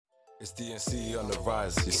It's D&C on the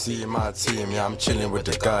rise, you see my team, yeah, I'm chilling with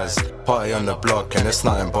the guys. Party on the block and it's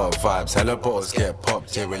nothing but vibes. Hella bottles get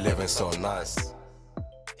popped, yeah, we're living so nice.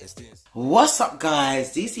 What's up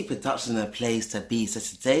guys, D&C Productions is a place to be. So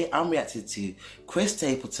today I'm reacting to Chris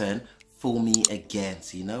Stapleton, Fool Me Again.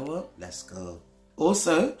 So you know what, let's go.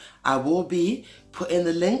 Also, I will be putting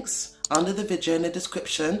the links under the video in the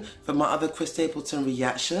description for my other Chris Stapleton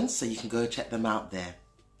reactions, so you can go check them out there.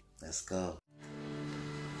 Let's go.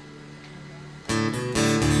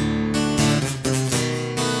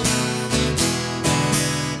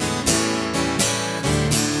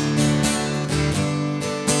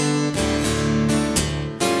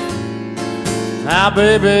 Now,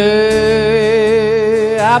 baby,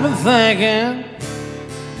 I've been thinking,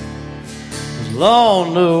 'cause Lord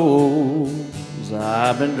knows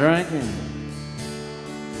I've been drinking,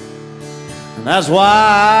 and that's why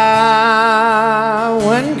I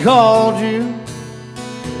went and called you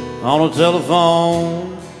on the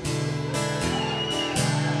telephone.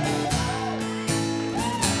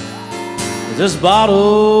 This bottle's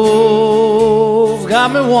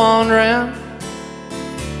got me wondering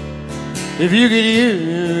if you could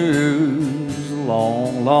use a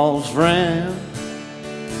long lost friend.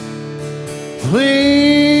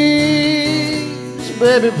 Please,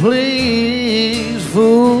 baby, please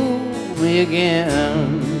fool me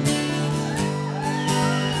again.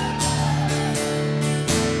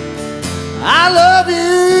 I love you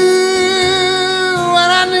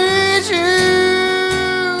and I need you.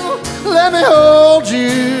 Let me hold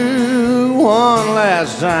you one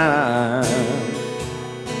last time.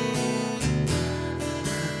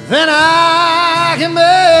 Then I can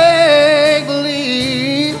make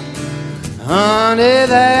believe, honey,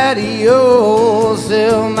 that you're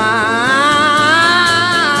still mine.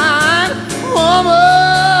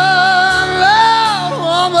 Woman, love,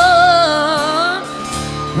 woman,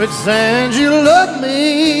 pretend you love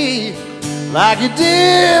me like you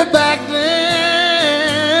did back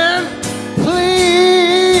then.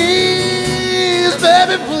 Please,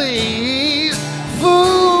 baby, please,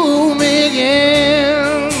 fool me again.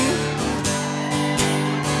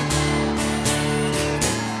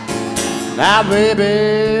 Now, baby,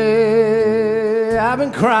 I've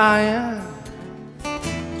been crying,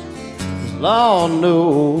 'cause Lord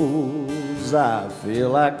knows I feel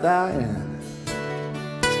like dying.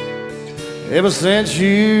 Ever since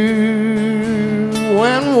you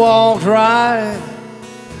went and walked right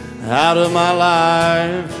out of my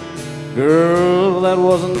life, girl, that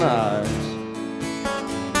wasn't nice.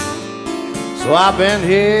 So I've been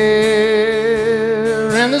here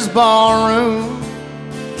in this ballroom,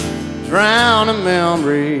 drowning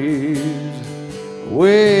memories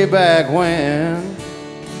way back when.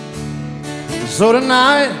 So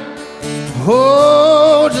tonight,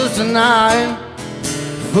 oh, just tonight,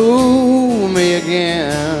 fool me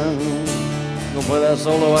again. Gonna play that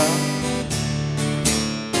solo out.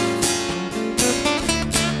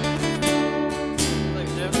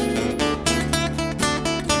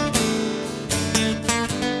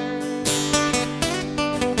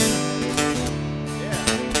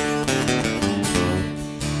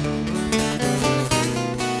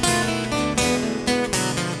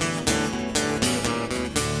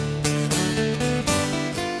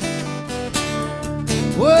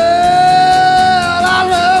 Well, I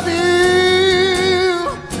love you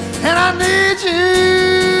and I need you.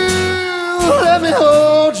 Let me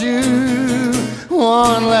hold you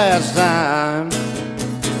one last time.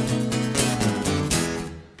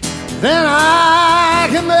 Then I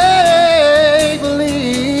can make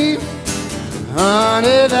believe,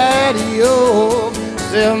 honey, that you're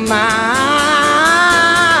still mine.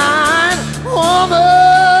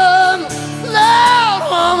 Woman, loud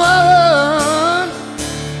woman,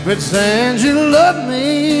 pretend you love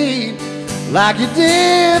me like you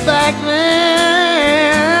did back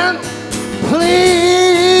then. Please,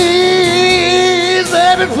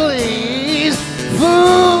 baby, please,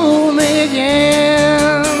 fool me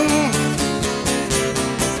again.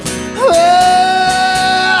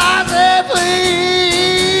 Well, I said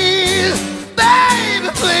please, baby,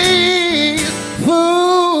 please,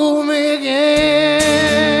 fool me again.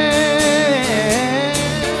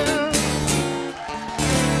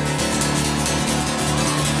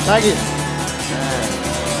 Thank you.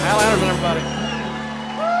 Al Anderson, everybody.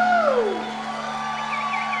 Woo!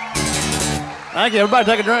 Thank you. Everybody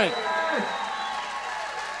take a drink.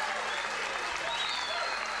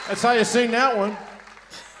 That's how you sing that one.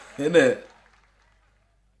 Isn't it?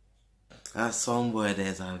 That song, boy,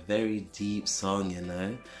 there's a very deep song, you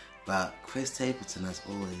know. But Chris Stapleton, as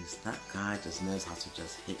always, that guy just knows how to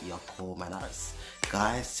just hit your core, man. That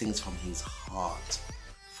guy sings from his heart.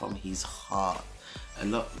 from his heart. A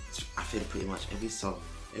lot, I think pretty much every song,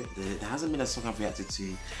 there hasn't been a song I've reacted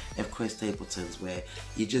to of Chris Stapleton's where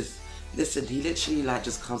you just listen, he literally like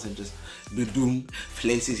just comes and just boom,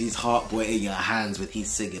 places his heart boy in your hands when he's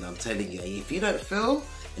singing. I'm telling you, if you don't feel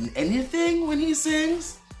in anything when he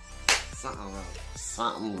sings,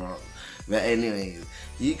 something wrong. But anyways,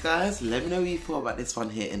 you guys, let me know what you thought about this one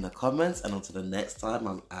here in the comments, and until the next time,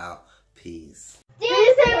 I'm out. Peace.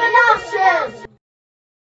 D&C Productions!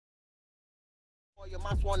 You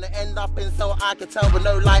must want to end up in so I can tell with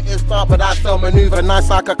no light is dark, but I still maneuver nice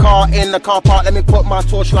like a car in the car park. Let me put my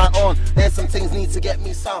torchlight on. There's some things need to get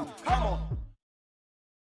me some. Come on.